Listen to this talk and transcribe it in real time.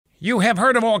You have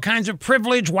heard of all kinds of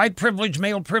privilege, white privilege,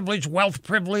 male privilege, wealth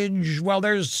privilege. Well,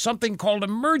 there's something called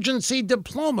emergency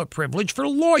diploma privilege for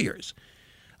lawyers.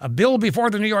 A bill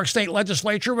before the New York State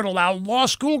Legislature would allow law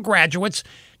school graduates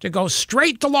to go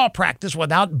straight to law practice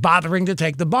without bothering to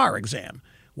take the bar exam.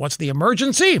 What's the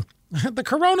emergency? The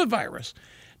coronavirus.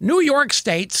 New York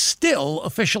State still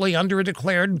officially under a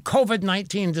declared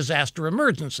COVID-19 disaster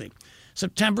emergency.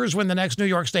 September is when the next New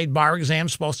York State bar exam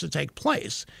is supposed to take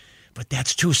place. But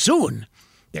that's too soon.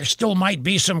 There still might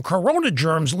be some corona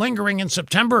germs lingering in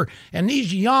September, and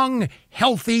these young,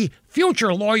 healthy,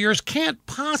 future lawyers can't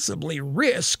possibly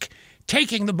risk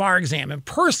taking the bar exam in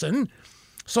person.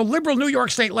 So liberal New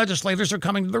York State legislators are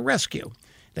coming to the rescue.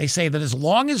 They say that as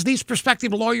long as these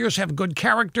prospective lawyers have good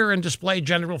character and display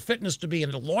general fitness to be a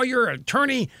lawyer, an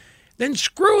attorney, then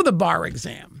screw the bar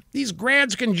exam. These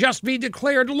grads can just be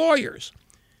declared lawyers.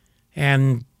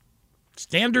 And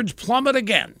standards plummet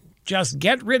again. Just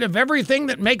get rid of everything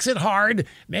that makes it hard.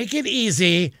 Make it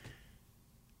easy.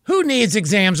 Who needs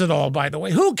exams at all, by the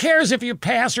way? Who cares if you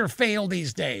pass or fail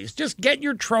these days? Just get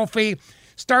your trophy.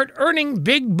 Start earning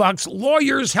big bucks.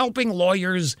 Lawyers helping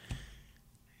lawyers.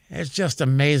 It's just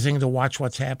amazing to watch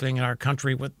what's happening in our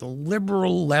country with the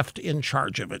liberal left in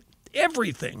charge of it.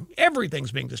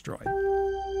 Everything's being destroyed.